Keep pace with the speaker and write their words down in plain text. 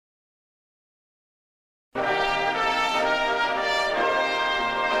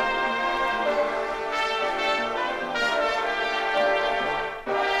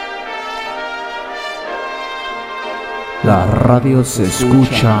La radio se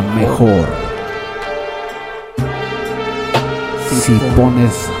escucha mejor si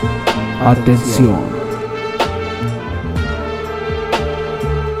pones atención.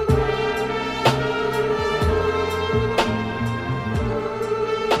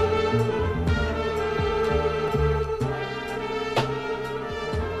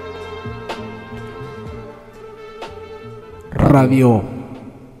 Radio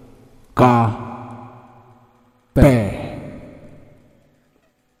KP.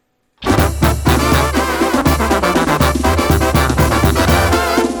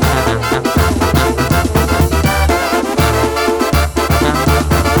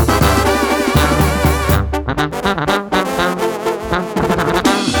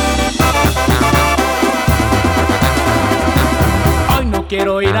 Hoy no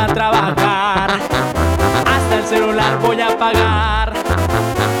quiero ir a trabajar, hasta el celular voy a pagar,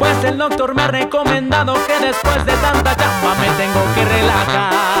 pues el doctor me ha recomendado que después de tanta chamba me tengo que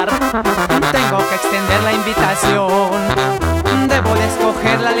relajar. Tengo que extender la invitación, debo de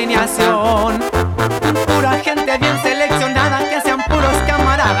escoger la alineación. Pura gente bien seleccionada, que sean puros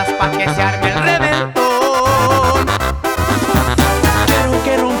camaradas pa' que se arme el reventón. Quiero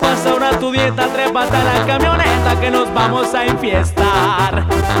que rompas ahora tu dieta, trépate a la camioneta que nos vamos a enfiestar.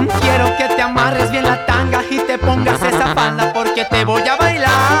 Quiero que te amarres bien la tanga y te pongas esa falda porque te voy a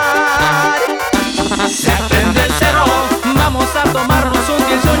bailar. Se prende el cerro, vamos a tomarnos un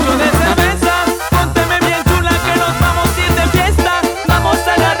 18 de cerveza. Pónteme bien chula que nos vamos a ir de fiesta. Vamos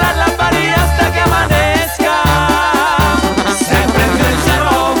a agarrar la party hasta que amanezca. Se prende el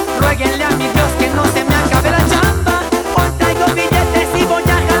cerro, ruéguenle a mi Dios que no se me acabe la chamba. Hoy traigo billetes y voy a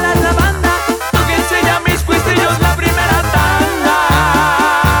jalar la banda. Tú que enseña mis cuistillos la primera tanda.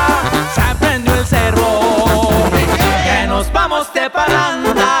 Se prendió el cerro, que nos vamos de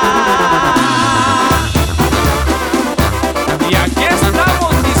parranda. Y aquí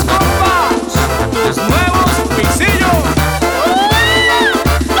estamos mis compas, tus nuevos pisillos.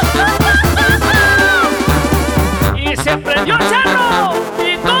 Y se prendió el cerro,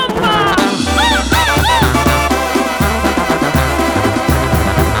 mi compa.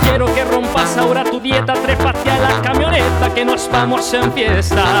 Quiero que rompas ahora tu dieta, trépate a la camioneta que nos vamos a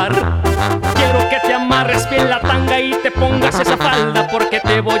enfiestar. Quiero que te amarres bien la tanga y te pongas esa falda porque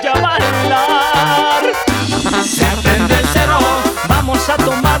te voy a bailar. Se prende el cerro, vamos a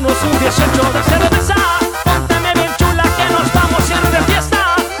tomarnos un 18 de cerveza. Pónteme bien chula que nos vamos a ir de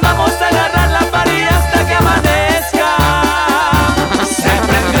fiesta. Vamos a agarrar la party hasta que amanezca. Se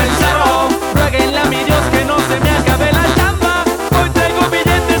prende el cerro, ruéguenle a mi Dios que no se me acabe la chamba. Hoy traigo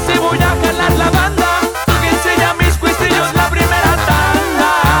billetes y voy a jalar la banda. Tú que enseña mis cuistillos la primera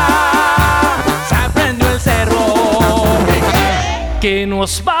tanda. Se prendió el cerro, que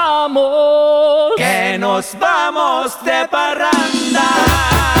nos vamos de parranda.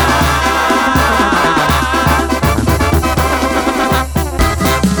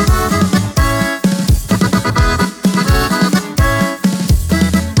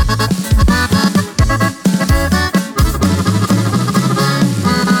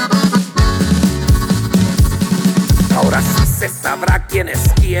 Ahora sí se sabrá quién es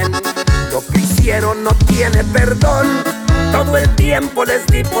quién. Lo que hicieron no tiene perdón. Todo el tiempo les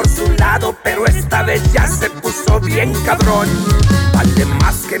di por su lado, pero esta vez ya se puso bien cabrón. Vale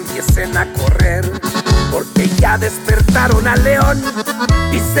más que empiecen a correr, porque ya despertaron al león.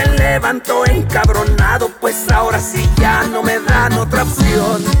 Y se levantó encabronado, pues ahora sí ya no me dan otra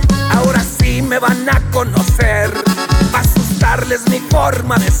opción. Ahora sí me van a conocer, va a asustarles mi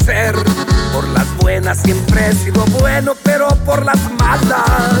forma de ser. Por las buenas siempre he sido bueno, pero por las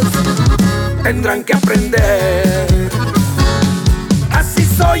malas tendrán que aprender. Así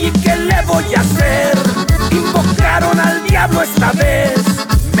soy y ¿qué le voy a hacer? Invocaron al diablo esta vez.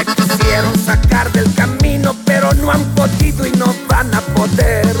 Me quisieron sacar del camino, pero no han podido y no van a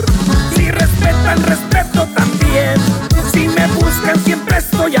poder. Si respetan, respeto también. Si me buscan, siempre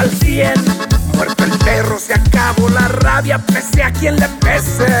estoy al 100. Muerto el perro, se acabó la rabia, pese a quien le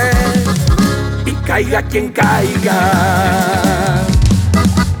pese. Y caiga quien caiga.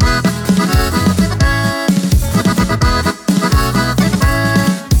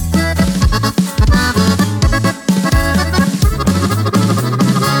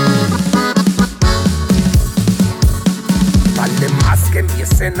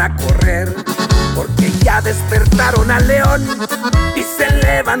 A correr, porque ya despertaron al león. Y se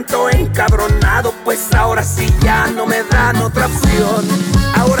levantó encabronado, pues ahora sí ya no me dan otra opción.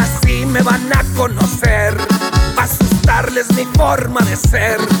 Ahora sí me van a conocer, va a asustarles mi forma de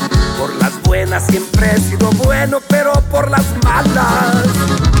ser. Por las buenas siempre he sido bueno, pero por las malas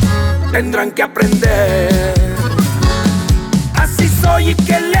tendrán que aprender. soy y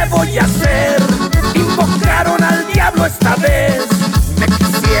qué le voy a hacer. Invocaron al diablo esta vez. Me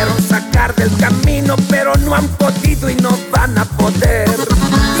quisieron sacar del camino, pero no han podido y no van a poder.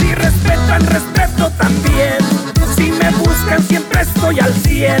 Si respetan, respeto también. Si me buscan, siempre estoy al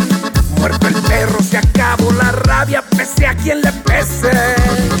 100. Muerto el perro, se acabó la rabia, pese a quien le pese.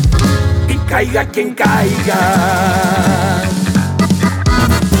 Y caiga quien caiga.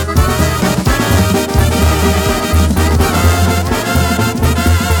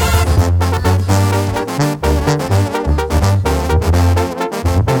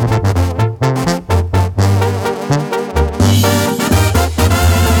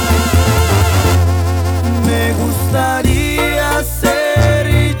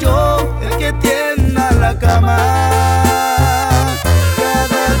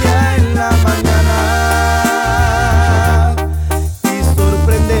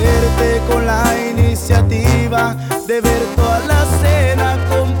 De ver toda la cena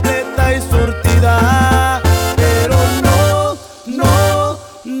completa y surtida. Pero no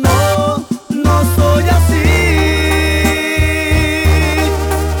soy así.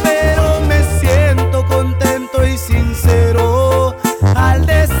 Pero me siento contento y sincero al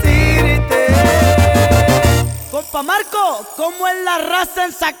decirte, compa Marco, ¿cómo es la raza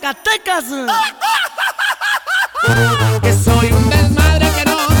en Zacatecas? Que soy un desmadre, que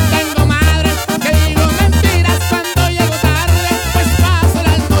no tengo madre, que digo mentiras cuando llego tarde, pues paso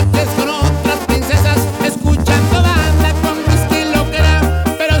las noches con otras princesas, escuchando banda con whisky lo que da.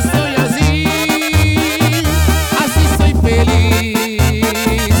 Pero soy así soy feliz.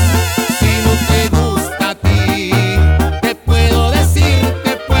 Si no te gusta a ti, te puedo decir,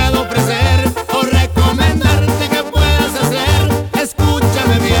 te puedo ofrecer o recomendarte que puedas hacer.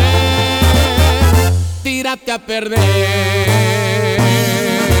 Escúchame bien, tírate a perder.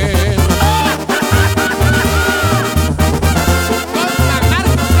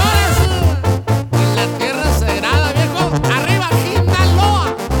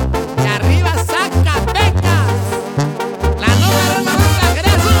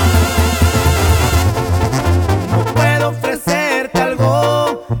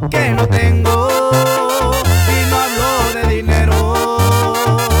 Que no tengo, y no hablo de dinero,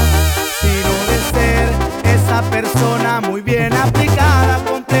 sino de ser esa persona muy bien aplicada,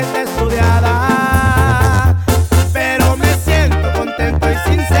 completa, estudiada. Pero me siento contento y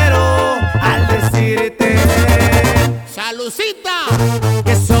sincero al decirte, Salucita,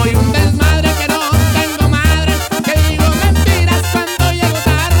 que soy un desmadre, que no tengo madre, que digo mentiras cuando llego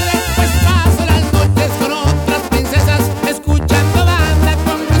tarde, pues paso las noches con otras princesas, escuchando banda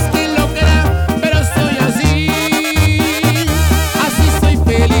con whisky lo que da. Pero soy así soy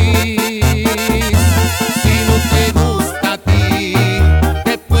feliz. Si no te gusta a ti,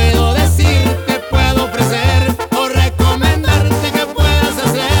 te puedo decir, te puedo ofrecer o recomendarte que puedas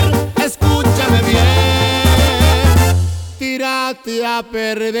hacer. Escúchame bien, tírate a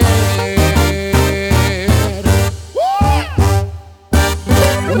perder.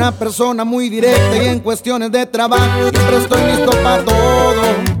 una persona muy directa y en cuestiones de trabajo siempre estoy listo para todo.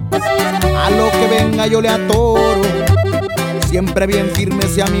 A lo que venga yo le atoro, siempre bien firme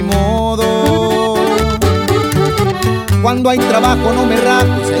sea mi modo. Cuando hay trabajo no me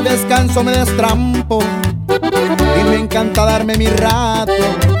rajo, si hay descanso me destrampo. Y me encanta darme mis ratos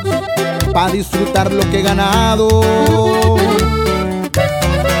pa' disfrutar lo que he ganado.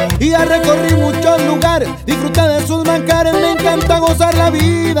 Y ya recorrí muchos lugares, disfruté de sus manjares, me encanta gozar la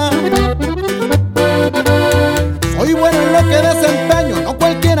vida. Soy bueno en lo que desempeño, no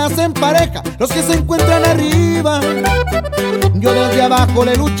cualquiera se empareja, los que se encuentran arriba. Yo desde abajo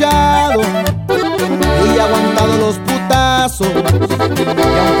le he luchado y he aguantado los putazos,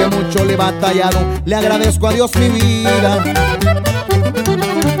 y aunque mucho le he batallado, le agradezco a Dios mi vida.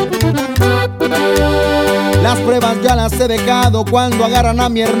 Las pruebas ya las he dejado, cuando agarran a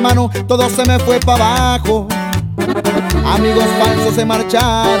mi hermano todo se me fue para abajo. Amigos falsos se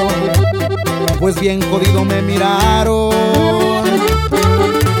marcharon, pues bien jodido me miraron.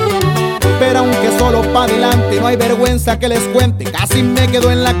 Pero aunque solo pa' adelante, no hay vergüenza que les cuente, casi me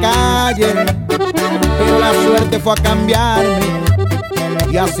quedo en la calle. Pero la suerte fue a cambiarme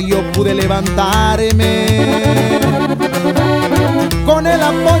y así yo pude levantarme. Con el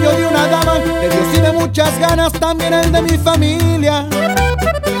apoyo de una dama, de Dios y de muchas ganas, también el de mi familia.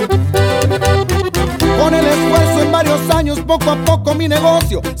 Con el esfuerzo en varios años, poco a poco mi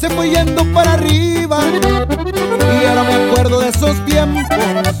negocio se fue yendo para arriba. Y ahora me acuerdo de esos tiempos,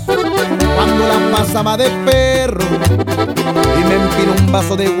 cuando la pasaba de perro y me empinó un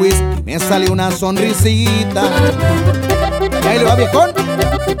vaso de whisky, me salió una sonrisita. Y ahí le va, viejón.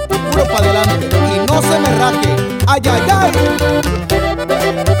 puro pa' adelante y no se me raje. ¡Ay, ay, ay!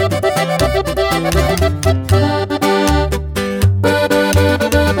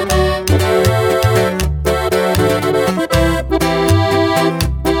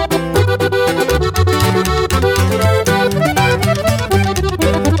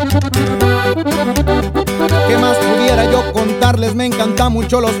 ¿Qué más pudiera yo contarles? Me encantan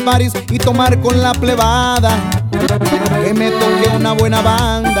mucho los paris y tomar con la plebada. Que me toque una buena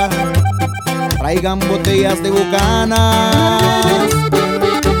banda, traigan botellas de bucanas.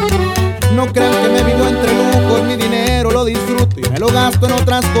 No crean que me vivo entre lujos, mi dinero lo disfruto y me lo gasto en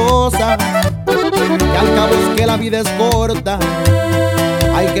otras cosas. Y al cabo es que la vida es corta,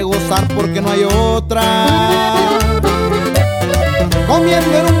 hay que gozar porque no hay otra.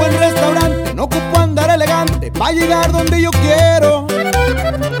 Comiendo en un buen restaurante, no ocupo andar elegante pa' llegar donde yo quiero.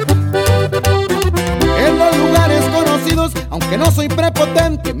 En los lugares conocidos, aunque no soy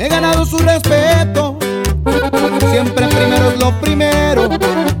prepotente, me he ganado su respeto. Siempre primero es lo primero,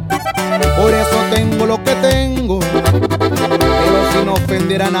 por eso tengo lo que tengo. Pero sin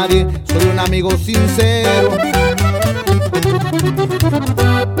ofender a nadie, soy un amigo sincero.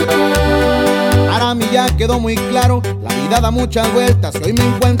 Para mí ya quedó muy claro, la vida da muchas vueltas y hoy me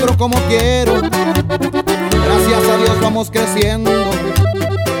encuentro como quiero. Gracias a Dios vamos creciendo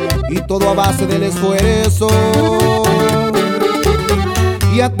y todo a base del esfuerzo.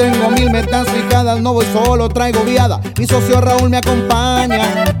 Ya tengo 1000 metas fijadas, no voy solo, traigo guiada. Mi socio Raúl me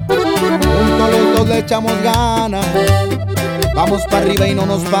acompaña, juntos los dos le echamos ganas. Vamos para arriba y no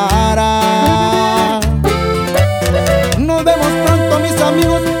nos para. Nos vemos pronto mis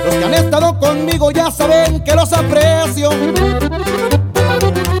amigos, los que han estado conmigo ya saben que los aprecio.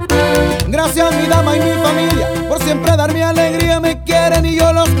 Gracias mi dama y mi familia por siempre darme alegría, me quieren y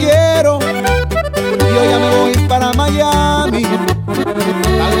yo los quiero. Yo ya me voy para Miami,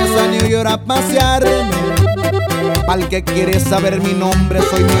 tal vez a New York a pasearme. Pa'l que quiere saber mi nombre,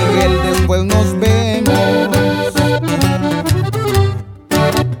 soy Miguel, después nos vemos.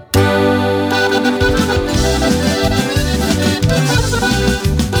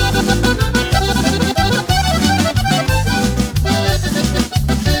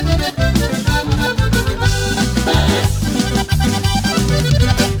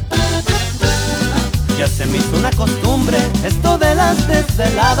 Ya se me hizo una costumbre esto de las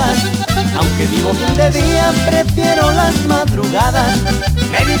desveladas. Aunque vivo bien de día, prefiero las madrugadas.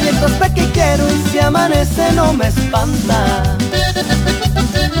 Me divierto hasta que quiero y si amanece no me espanta.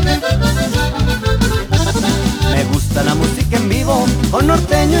 Me gusta la música en vivo, con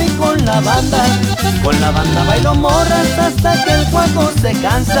norteño y con la banda. Con la banda bailo morras hasta que el cuaco se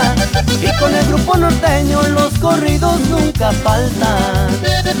cansa. Y con el grupo norteño los corridos nunca faltan.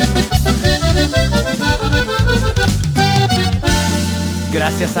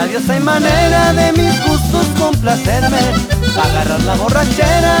 Gracias a Dios hay manera de mis gustos complacerme. Pa' agarrar la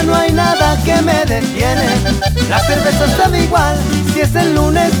borrachera no hay nada que me detiene. La cerveza sabe igual si es el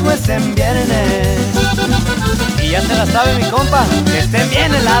lunes o es en viernes. Y ya se la sabe mi compa, que estén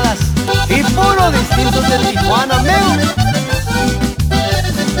bien heladas y puro distintos de Tijuana, amigo.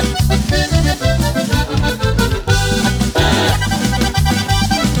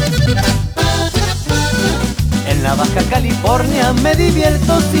 En la Baja California me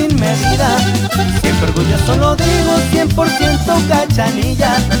divierto sin medida. Siempre orgulloso lo digo, 100%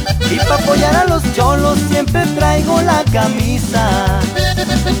 cachanilla. Y pa' apoyar a los cholos siempre traigo la camisa.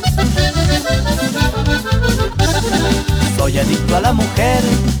 Soy adicto a la mujer,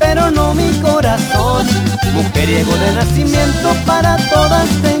 pero no mi corazón. Mujeriego de nacimiento, para todas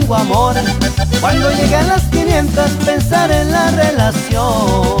tengo amor. Cuando lleguen las 500 pensaré en la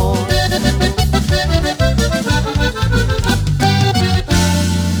relación.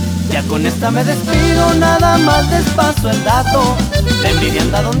 Ya con esta me despido, nada más les paso el dato. La envidia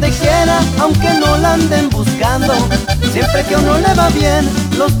anda donde quiera, aunque no la anden buscando. Siempre que a uno le va bien,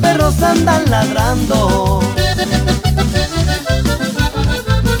 los perros andan ladrando.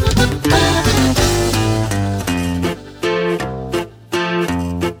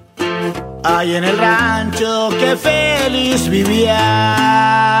 Ay, en el rancho que feliz vivía,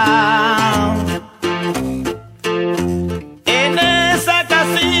 en esa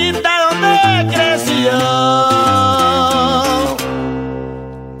casita donde creció.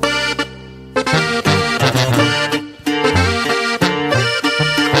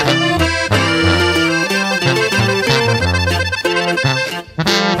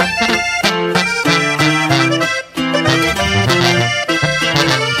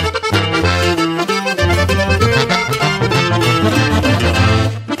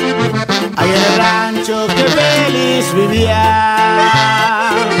 Ahí en el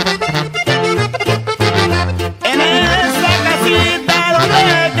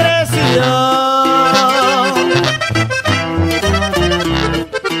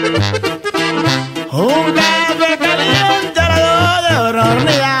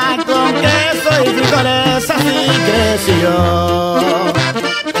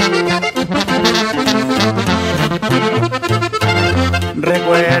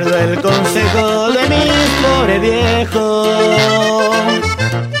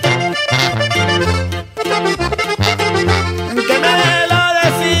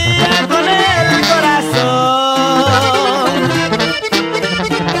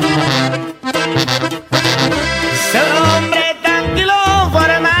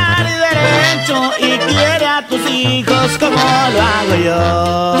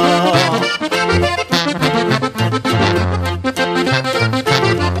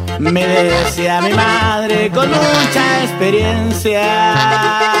Me decía mi madre con mucha experiencia.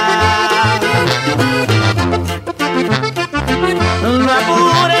 No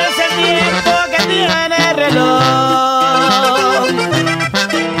apures el tiempo que tiene el reloj.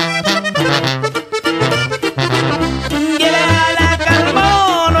 Llévala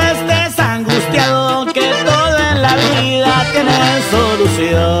calma, no estés angustiado, que todo en la vida tiene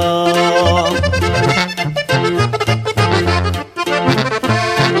solución.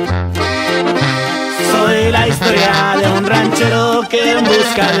 Soy la historia de un ranchero que en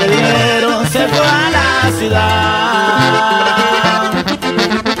busca de dinero se fue a la ciudad.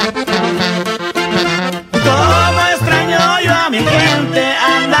 Como extraño yo a mi gente,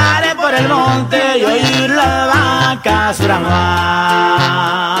 andaré por el monte y oír las vacas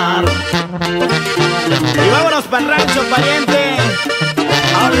bramar. Y vámonos para el rancho, pariente,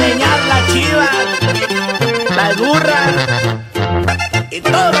 a ordeñar la chiva, las burras y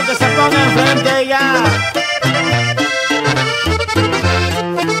todo lo que se ponga enfrente ya.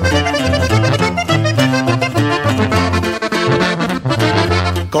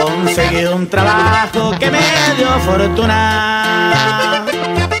 Conseguí un trabajo que me dio fortuna.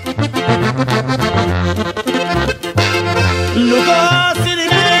 Lujos y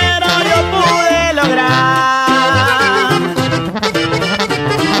dinero yo pude lograr.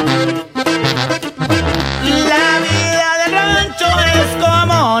 La vida del rancho es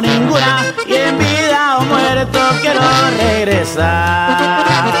como ninguna, y en vida o muerto quiero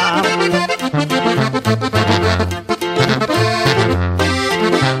regresar.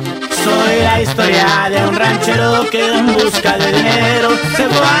 Soy la historia de un ranchero que en busca de dinero se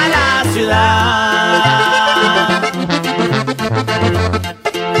fue a la ciudad.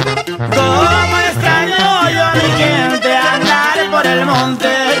 Como extraño yo a mi gente, andar por el monte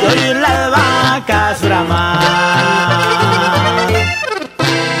y oír las vacas bramar.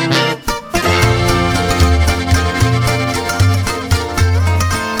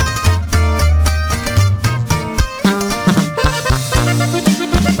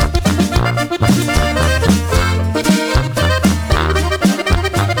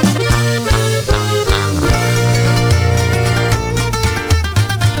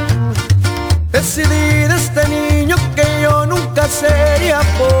 Decidí de este niño que yo nunca sería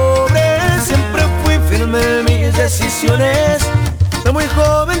pobre. Siempre fui firme en mis decisiones. De muy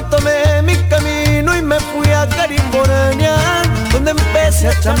joven tomé mi camino y me fui a California, donde empecé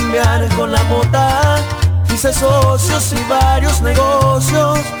a chambear con la mota. Hice socios y varios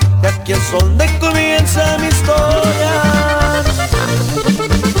negocios, y aquí es donde comienza mi historia.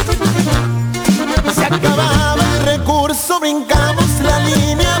 Se acababa el recurso, brincamos la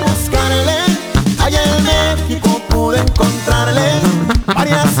línea a buscarle. Allá en México pude encontrarle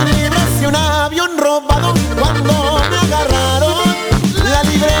varias libras y un avión robado. Cuando me agarraron, la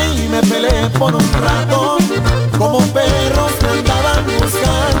libré y me peleé por un rato. Como perros me andaban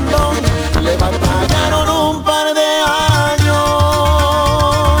buscando, le batallaron un par de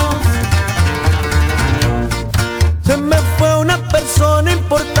años. Se me fue una persona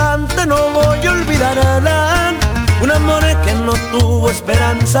importante, no voy a olvidarla. Un amor que no tuvo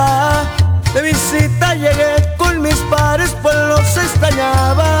esperanza. De visita llegué con mis padres, pues los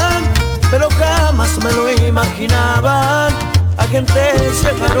extrañaban, pero jamás me lo imaginaban. Agentes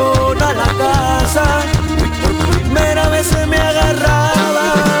llegaron a la casa y por primera vez se me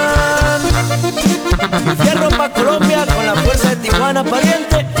agarraban. Y fierro pa' Colombia con la fuerza de Tijuana,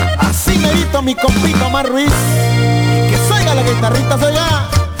 pariente. Así me grito mi compito Omar Ruiz. Y que salga la guitarrita, soy ya.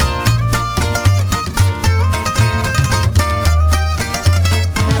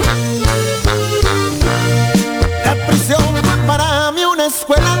 Para mí una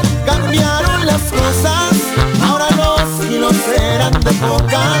escuela, cambiaron las cosas. Ahora los kilos eran de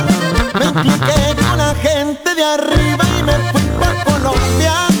coca. Me impliqué con la gente de arriba y me fui pa'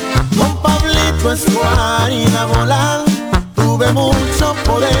 Colombia con Pablito Escobar y la bola. Tuve mucho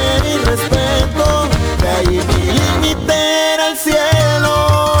poder y respeto, de ahí mi límite era el cielo.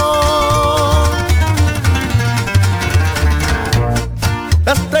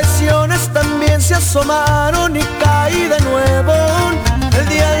 Las traiciones también se asomaron y caí de nuevo. El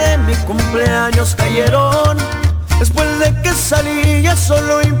día de mi cumpleaños cayeron. Después de que salí ya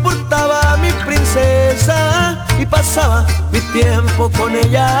solo importaba mi princesa, y pasaba mi tiempo con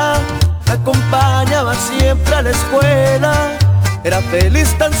ella. La acompañaba siempre a la escuela. Era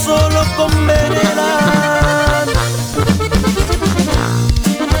feliz tan solo con verla.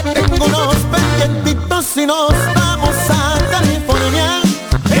 Tengo unos pendientitos y nos vamos a California.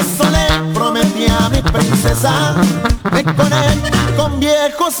 Eso le prometí a mi princesa. Me conecto con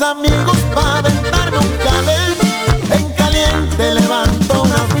viejos amigos pa' aventarme un cable. En caliente levanto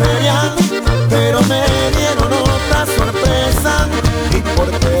una fe.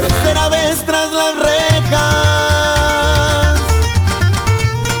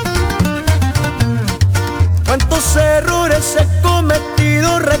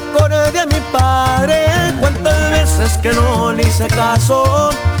 que no le hice caso.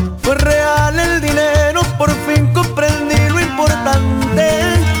 Fue real el dinero, por fin comprendí lo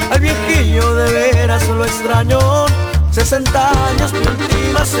importante. Al viejillo de veras lo extraño. 60 años, mi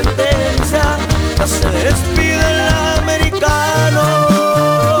última sentencia. Ya se despide el americano.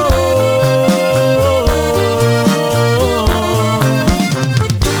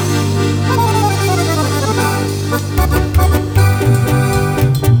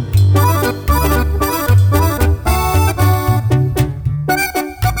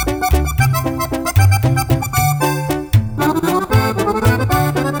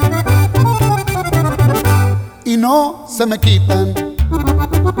 No se me quitan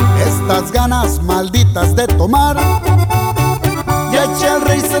estas ganas malditas de tomar. Ya eché al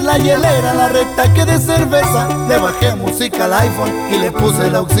racer la hielera, la recta que de cerveza. Le bajé música al iPhone y le puse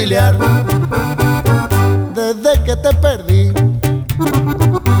el auxiliar. Desde que te perdí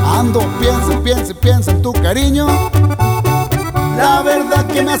ando, piensa en tu cariño. La verdad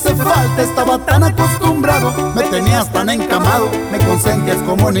que me hace falta, estaba tan acostumbrado. Me tenías tan encamado, me consentías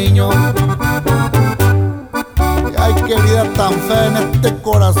como niño. Ay, qué vida tan fea en este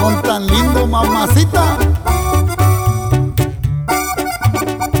corazón tan lindo, mamacita.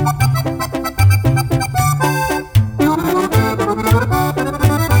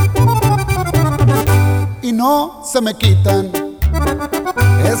 Y no se me quitan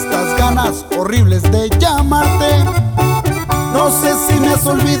estas ganas horribles de llamarte. No sé si me has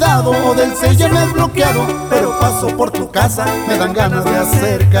olvidado o del cel ya me has bloqueado, pero paso por tu casa, me dan ganas de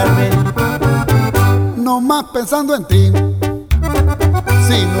acercarme. No más pensando en ti.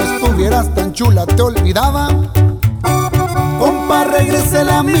 Si no estuvieras tan chula te olvidaba. Compa, regrese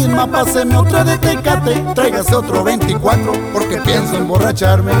la misma, páseme otra de Tecate. Tráigase otro 24 porque pienso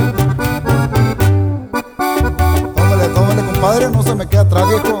emborracharme. Tómale, compadre, no se me queda atrás,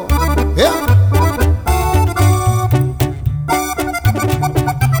 viejo.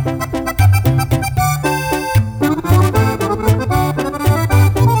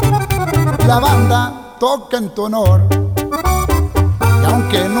 La banda toca en tu honor, y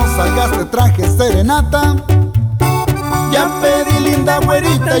aunque no salgas te traje serenata. Ya pedí linda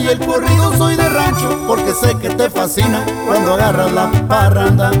güerita y el corrido soy de rancho, porque sé que te fascina cuando agarras la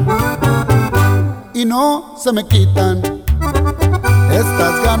parranda. Y no se me quitan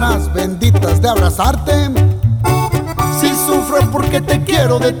estas ganas benditas de abrazarte. Si sufro es porque te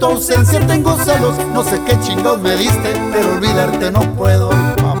quiero, de tu ausencia tengo celos. No sé qué chingados me diste, pero olvidarte no puedo.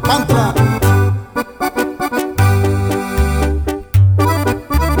 Papantla.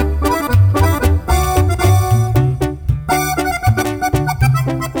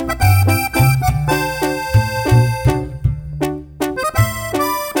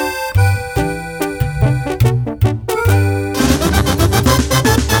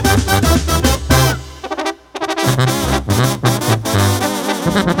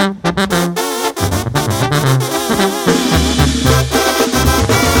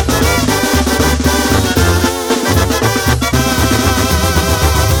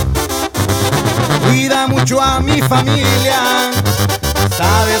 Cuida mucho a mi familia,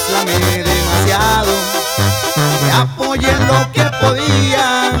 sabes, la amé demasiado. Me apoyé en lo que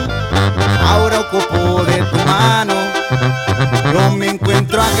podía, ahora ocupo de tu mano. Yo me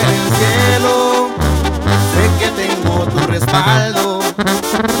encuentro acá en el cielo, sé que tengo tu respaldo.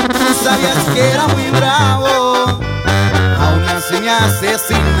 Tú sabías que era muy bravo, aún así me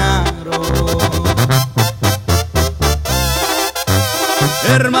asesinaron.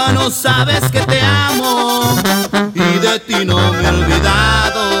 Hermano, sabes que te amo y de ti no me he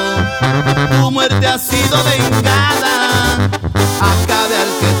olvidado. Tu muerte ha sido vengada, acabe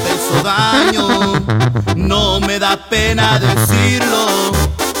al que te hizo daño. No me da pena decirlo,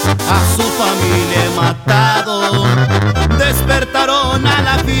 a su familia he matado. Despertaron a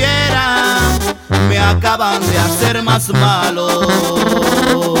la fiera, me acaban de hacer más malo.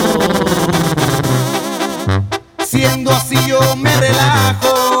 Siendo así yo me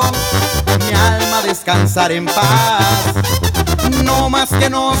relajo, mi alma descansar en paz. No más que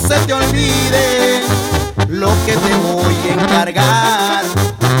no se te olvide lo que te voy a encargar.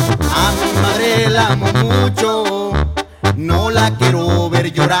 A mi madre la amo mucho, no la quiero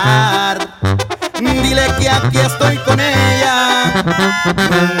ver llorar. Dile que aquí estoy con ella,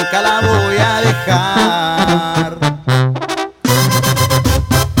 nunca la voy a dejar.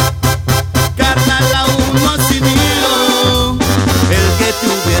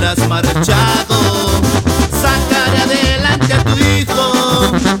 Marchado, sacaré adelante a tu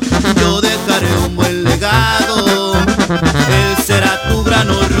hijo, yo dejaré un buen legado. Él será tu gran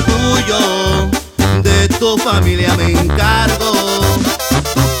orgullo, de tu familia me encargo.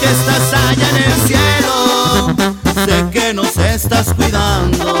 Tú que estás allá en el cielo, sé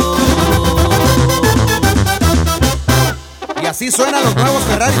nuevos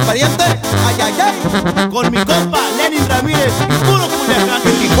Ferrari, pariente. Ay, ay, ay. Con mi compa Lenin Ramírez y puro Culiacán.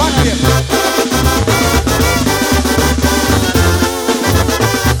 En Tijuana, viejo.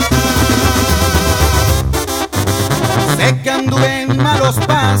 Sé que anduve en malos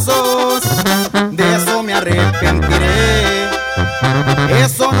pasos, de eso me arrepentiré.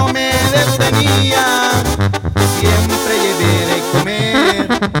 Eso no me detenía, siempre llevé de comer.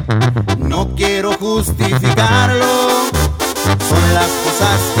 No quiero justificarlo, son las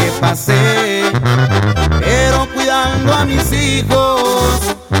cosas que pasé. Pero cuidando a mis hijos,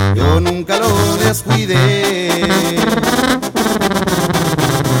 yo nunca lo descuidé.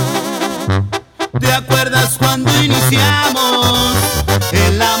 ¿Te acuerdas cuando iniciamos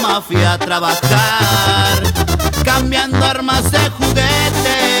en la mafia a trabajar? Cambiando armas de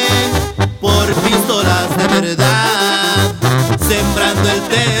juguete por pistolas de verdad, sembrando el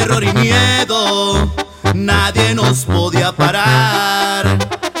terror y miedo, nadie nos podía parar.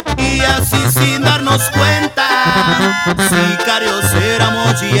 Y así sin darnos cuenta, sicarios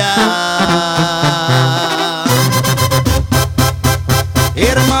éramos ya.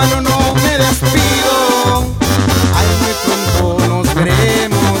 Hermano, no me despido, ay, muy pronto nos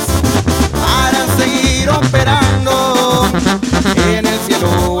veremos para seguir operando en el cielo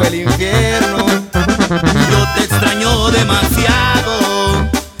o el infierno. Yo te extraño demasiado,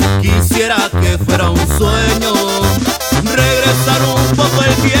 quisiera que fuera un sueño, regresar un poco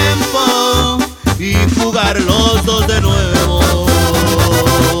el tiempo y jugar los dos de nuevo.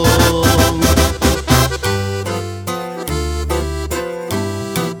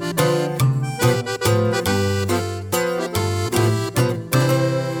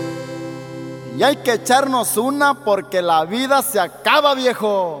 Y hay que echarnos una porque la vida se acaba,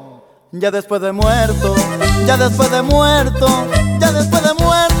 viejo. Ya después de muerto, ya después de muerto, ya después de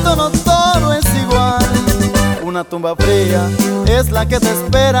muerto, no todo es igual. Una tumba fría es la que te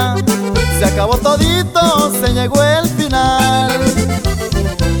espera. Se acabó todito, se llegó el final.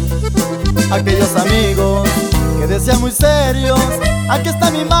 Aquellos amigos que decían muy serios, aquí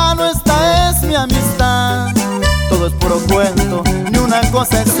está mi mano, esta es mi amistad. Todo es puro cuento, ni una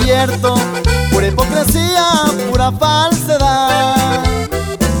cosa es cierto, pura hipocresía, pura falsedad.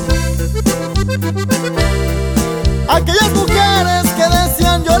 Aquellas mujeres que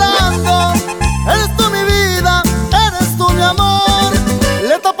decían llorando, eres tú mi vida, eres tú mi amor.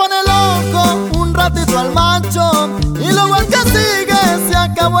 Le tapan el ojo un ratito al macho y luego al que sigue se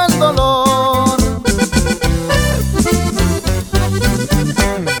acabó el dolor.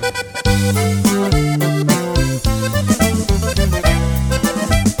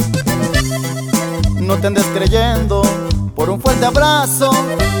 No te andes creyendo por un fuerte abrazo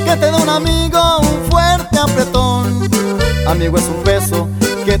que te da un amigo, un fuerte apretón. Amigo es un peso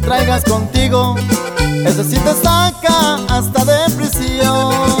que traigas contigo, ese sí te saca hasta de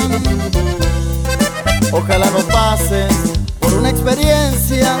prisión. Ojalá no pases por una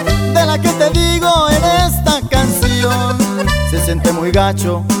experiencia de la que te digo en esta canción. Se siente muy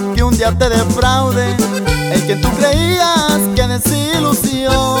gacho que un día te defraude el que tú creías, que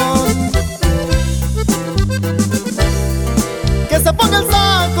desilusión. Que se ponga el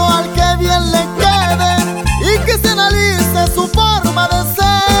saco al que bien le quede y que se analice su forma de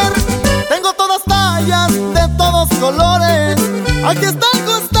ser. Tengo todas tallas de todos colores, aquí está el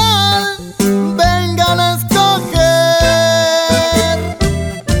costal, vengan a escoger.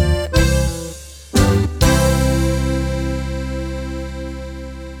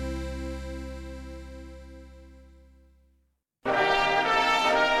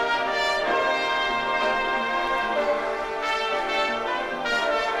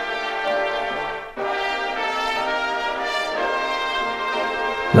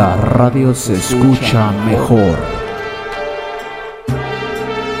 La radio se escucha mejor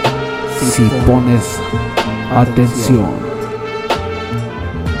si pones atención.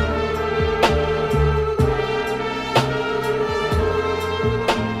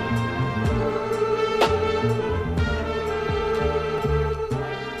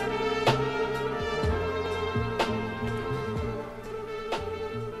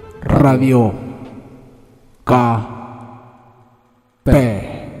 Radio K P